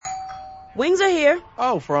Wings are here.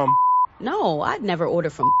 Oh, from... No, I'd never order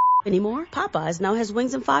from anymore. Popeyes now has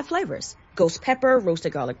wings in 5 flavors. Ghost pepper,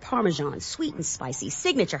 roasted garlic parmesan, sweet and spicy,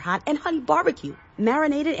 signature hot, and honey barbecue.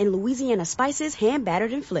 Marinated in Louisiana spices, hand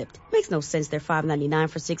battered and flipped. Makes no sense they're $5.99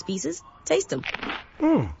 for 6 pieces. Taste them.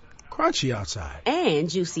 Crunchy outside. And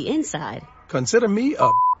juicy inside. Consider me a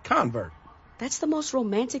convert. That's the most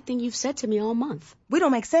romantic thing you've said to me all month. We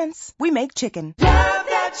don't make sense. We make chicken. Love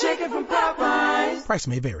that chicken from Popeyes. Price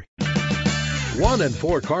may vary. 1 in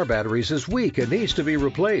 4 car batteries is weak and needs to be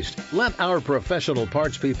replaced. Let our professional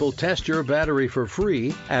parts people test your battery for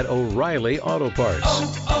free at O'Reilly Auto Parts.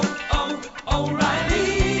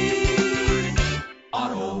 O'Reilly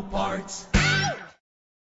Auto Parts.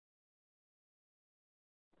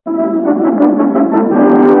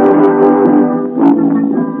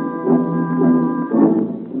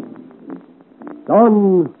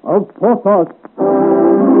 Son of Porthos.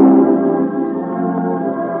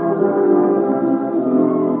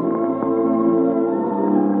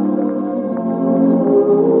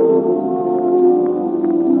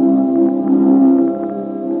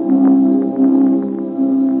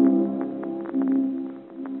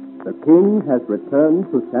 The king has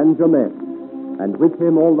returned to Saint-Germain, and with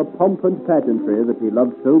him all the pomp and pageantry that he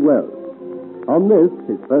loved so well. On this,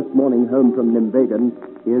 his first morning home from Nimwegen,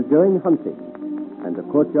 he is going hunting, and the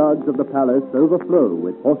courtyards of the palace overflow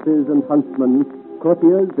with horses and huntsmen,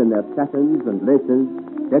 courtiers in their satins and laces,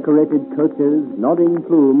 decorated coaches, nodding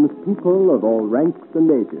plumes, people of all ranks and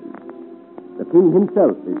ages. The king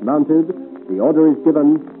himself is mounted, the order is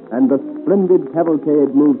given, and the splendid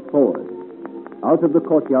cavalcade moves forward. Out of the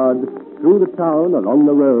courtyard, through the town, along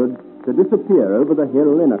the road, to disappear over the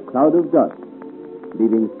hill in a cloud of dust,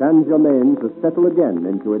 leaving Saint-Germain to settle again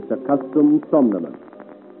into its accustomed somnolence.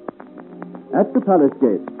 At the palace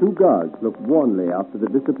gate, 2 guards look wanly after the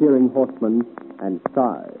disappearing horseman and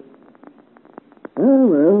sigh.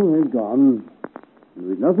 Well, they've gone.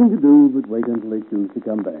 There is nothing to do but wait until they choose to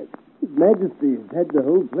come back. His Majesty has had the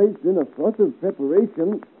whole place in a fuss of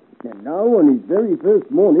preparation, and now on his very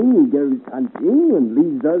first morning he goes hunting and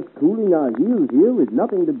leaves us cooling our heels here with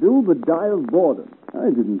nothing to do but die of boredom.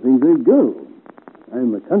 I didn't think they'd go.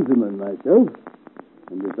 I'm a countryman myself,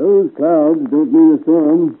 and if those clouds don't mean a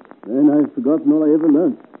storm, then I've forgotten all I ever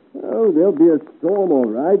learnt. Oh, there'll be a storm, all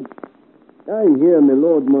right. I hear my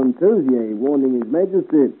Lord Montausier warning His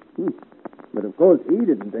Majesty. But of course he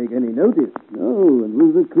didn't take any notice. No, and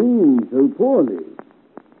with the Queen so poorly.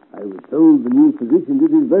 I was told the new physician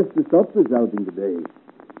did his best to stop this outing today.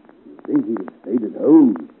 You'd think he'd have stayed at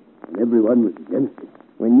home, and everyone was against it.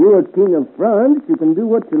 When you're King of France, you can do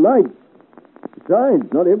what you like.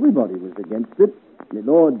 Besides, not everybody was against it. The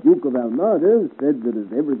Lord Duke of Almada said that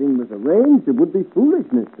as everything was arranged, it would be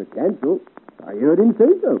foolishness to cancel. I heard him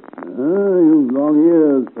say so. You've long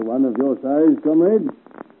ears for one of your size, comrade.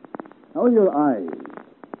 How are your eyes?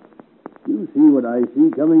 Do you see what I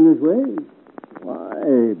see coming this way?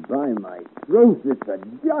 Why, by my troth, it's a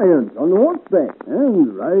giant on horseback,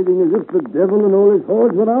 and riding as if the devil and all his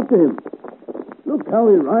hordes were after him. Look how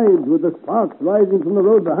he rides with the sparks rising from the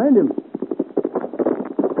road behind him.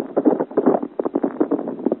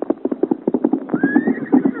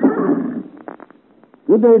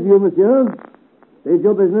 Good day to you, monsieur. State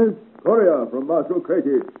your business. Courier from Marshal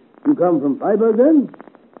Craigie. You come from Freiburg, then?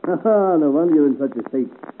 No wonder you're in such a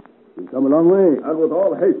state. You've come a long way. And with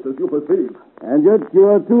all haste, as you perceive. And yet you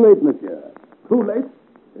are too late, monsieur. Too late?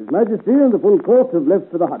 His Majesty and the full court have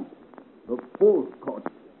left for the hunt. The full court.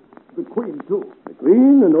 The Queen, too. The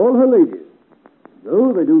Queen and all her ladies.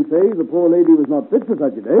 Though they do say the poor lady was not fit for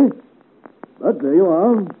such a day. But there you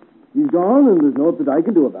are. She's gone, and there's naught that I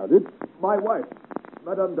can do about it. My wife,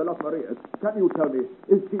 Madame de Lochmarie, can you tell me,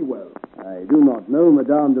 is she well? I do not know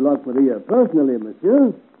Madame de Lochmarie personally,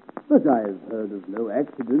 monsieur, but I have heard of no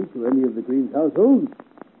accident to any of the Queen's household.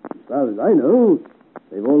 As far as I know,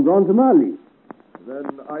 they've all gone to Mali. Then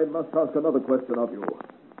I must ask another question of you.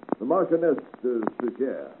 The Marchioness de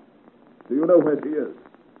Suger. Do you know where she is?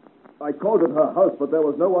 I called at her house, but there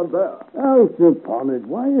was no one there. Out upon it.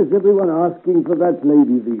 Why is everyone asking for that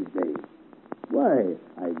lady these days? Why,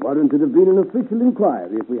 I warrant it'd have been an official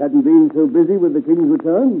inquiry if we hadn't been so busy with the King's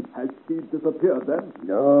return. Has she disappeared, then?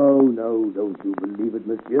 No, don't you believe it,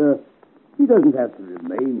 monsieur. She doesn't have to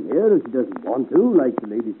remain here if she doesn't want to, like the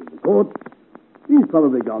ladies of the court. She's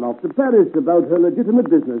probably gone off to Paris about her legitimate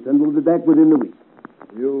business and will be back within the week.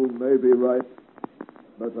 You may be right,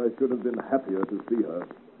 but I should have been happier to see her.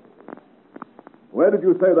 Where did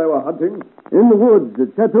you say they were hunting? In the woods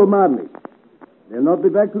at Chateau Marly. They'll not be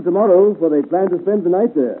back till tomorrow, for they plan to spend the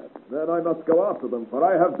night there. Then I must go after them, for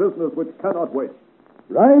I have business which cannot wait.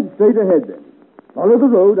 Ride straight ahead, then. Follow the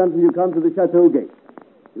road until you come to the chateau gate.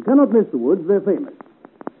 You cannot miss the woods. They're famous.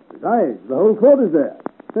 Besides, the whole court is there.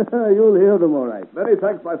 You'll hear them all right. Many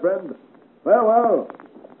thanks, my friend. Farewell.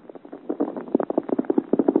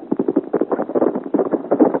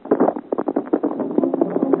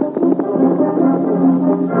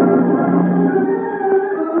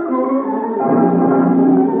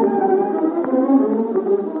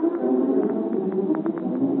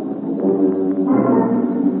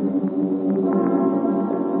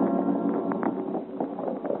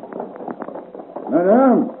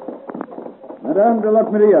 Madame de la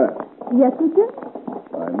Maria. Yes, monsieur?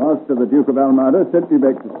 My master, the Duke of Almada, sent me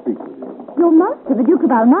back to speak with you. Your master, the Duke of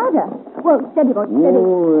Almada? Well, steady, boy, steady.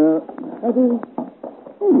 Oh, Steady.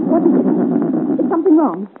 What is it? Is something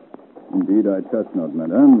wrong? Indeed, I trust not,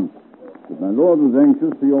 madame. But my lord was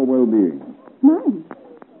anxious for your well-being. Mine?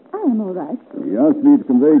 I am all right. He asked me to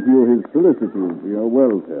convey to you his solicitude for your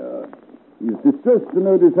welfare. He is distressed to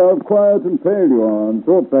notice how quiet and pale you are, and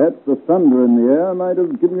thought perhaps the thunder in the air might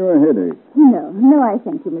have given you a headache. No, I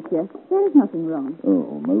thank you, monsieur. There is nothing wrong.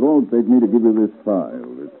 Oh, my lord bade me to give you this file.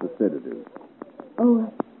 It's a sedative.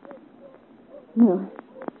 Oh, no,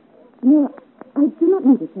 I do not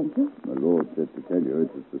need it, thank you. My lord said to tell you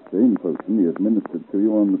it is the same potion he administered to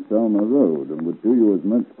you on the Salma Road, and would do you as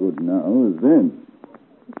much good now as then.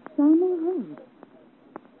 The Salma Road?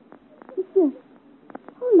 Monsieur,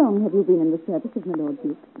 how long have you been in the service of my Lord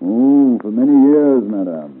Duke? Oh, for many years,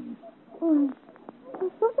 madame. Oh, I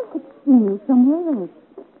thought I had seen you somewhere else.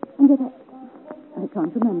 And yet I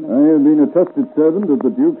can't remember. I have been a trusted servant of the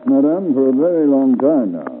Duke's, madame, for a very long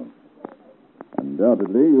time now.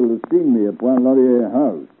 Undoubtedly, you'll have seen me at Point Laurier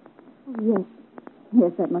House. Oh,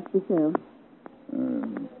 yes, that must be so.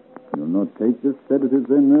 You'll not take this sedative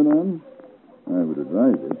then, madame? I would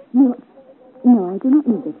advise it. No, I do not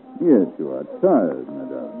need it. Yes, you are tired,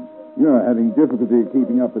 madame. You are having difficulty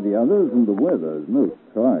keeping up with the others, and the weather is most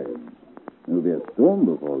trying. There'll be a storm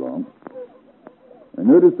before long. I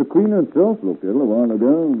noticed the Queen herself looked ill a while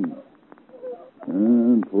ago.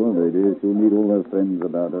 Poor lady, she'll need all her friends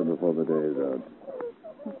about her before the day is out.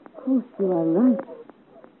 Of course, you are right.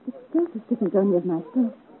 The selfish isn't only of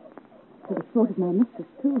myself. For the thought of my mistress,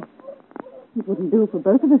 too. It wouldn't do for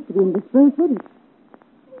both of us to be indisposed, would it?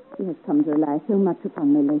 She has come to rely so much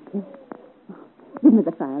upon me lately. Give me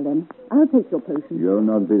the file, then. I'll take your potion. You'll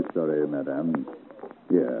not be sorry, madame.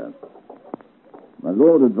 Here. My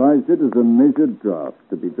lord advised it as a measured draught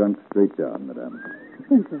to be drunk straight down, madame.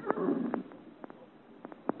 Thank you.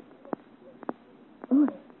 Oh,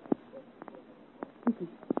 this is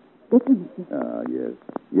bitter, monsieur. Ah, yes.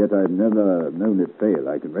 Yet I've never known it fail.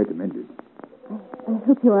 I can recommend it. I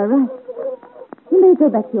hope you are right. You may go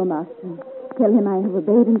back to your master and tell him I have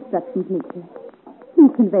obeyed instructions neatly.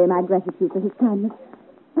 Please convey my gratitude for his kindness.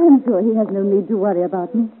 I'm sure he has no need to worry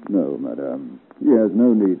about me. No, madame. He has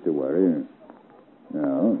no need to worry.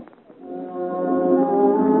 Now.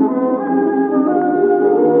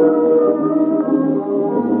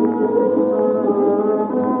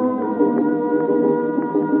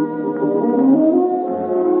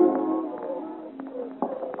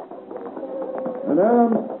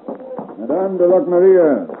 Madame de la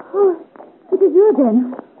Maria. Oh, it is you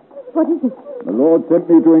again. What is it? The Lord sent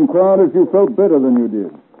me to inquire if you felt better than you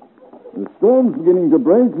did. The storm's beginning to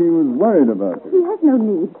break. He was worried about you. He has no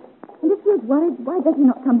need. And if he is worried, why does he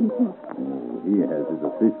not come himself? Oh, he has his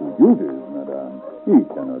official duties, madame. He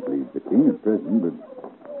cannot leave the king at present, but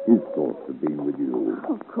his thoughts have been with you.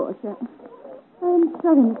 Of course. I am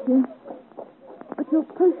sorry, monsieur. But your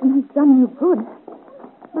potion has done you good.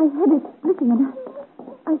 My head is splitting, and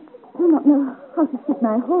I do not know how to sit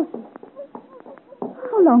my horses.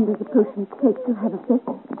 How long does the potion take to have effect?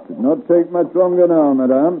 It should not take much longer now,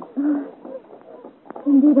 madame.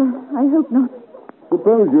 Indeed, I hope not.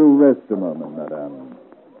 Suppose you rest a moment, madame.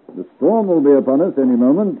 The storm will be upon us any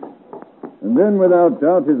moment, and then, without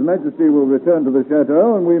doubt, His Majesty will return to the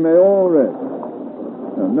chateau, and we may all rest.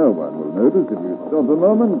 Now, no one will notice if you stop a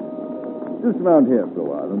moment. Just mount here for a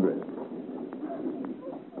while and rest.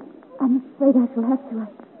 I'm afraid I shall have to.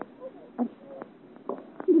 I'm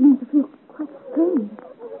beginning to feel quite strange.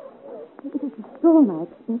 It is the storm, I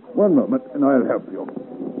expect. One moment, and I'll help you.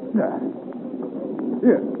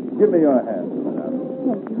 Here, give me your hand, madame.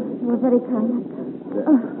 Thank you. You were very kind. There.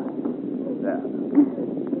 There.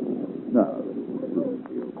 Now, you'll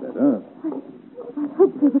feel better. I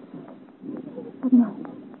hope so, but no.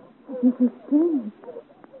 I feel so strange.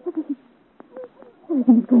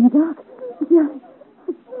 Everything is going dark.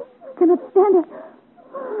 I cannot stand it.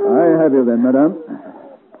 I have you then, madame.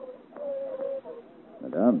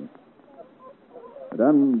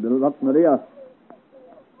 Madame de la Maria.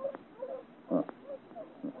 Oh,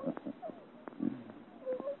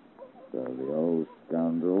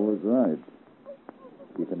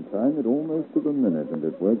 time it almost to the minute, and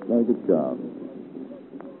it worked like a charm.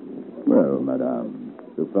 Well, madame,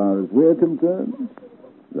 so far as we're concerned,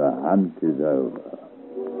 the hunt is over.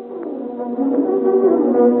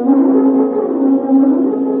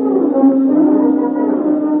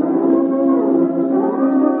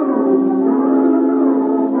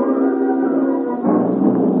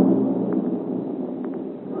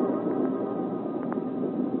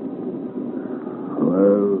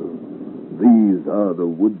 These are the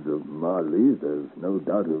woods of Marley, there's no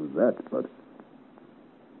doubt of that, but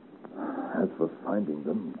as for finding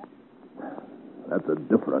them, that's a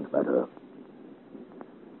different matter.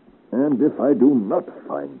 And if I do not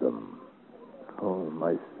find them,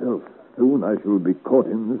 myself, soon I shall be caught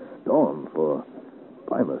in this storm, for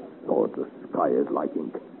by my sword the sky is like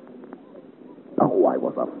ink. Oh, I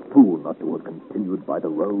was a fool not to have continued by the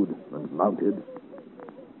road and mounted.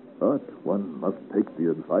 But one must take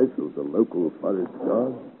the advice of the local forest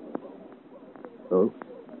guard. So,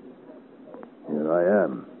 here I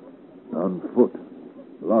am, on foot,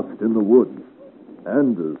 lost in the woods,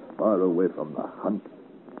 and as far away from the hunt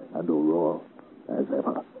and Aurora as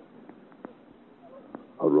ever.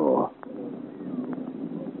 Aurora.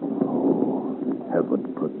 Oh,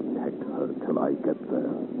 heaven protect her till I get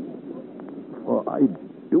there. For I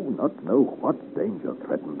do not know what danger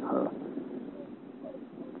threatens her.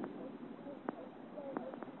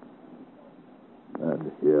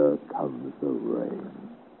 And here comes the rain.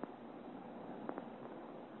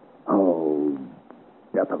 Oh,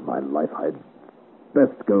 death of my life, I'd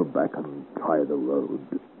best go back and try the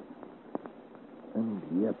road. And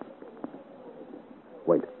yet...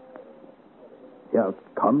 Wait. Here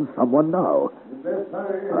comes someone now.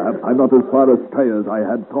 Perhaps I'm not as far astray as I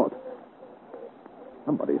had thought.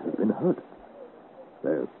 Somebody has been hurt.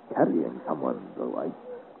 They're carrying someone, though I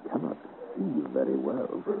cannot see very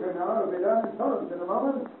well.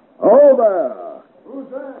 Oh, there! Who's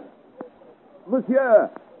that? Monsieur,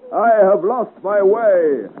 I have lost my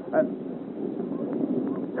way,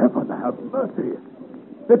 and... Heaven have mercy!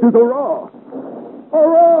 It is Aurora!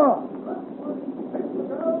 Aurora!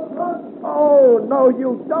 Oh, no,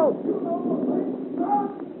 you don't!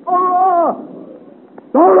 Aurora!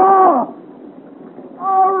 Aurora!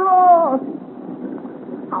 Aurora!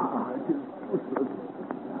 It is useless.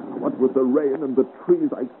 What with the rain and the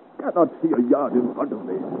trees, I cannot see a yard in front of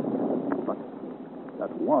me. But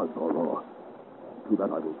that was Aurora. To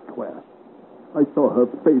that I will swear. I saw her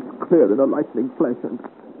face clear in a lightning flash, and...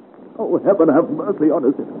 Oh, heaven have mercy on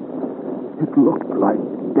us. It looked like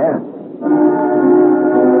death.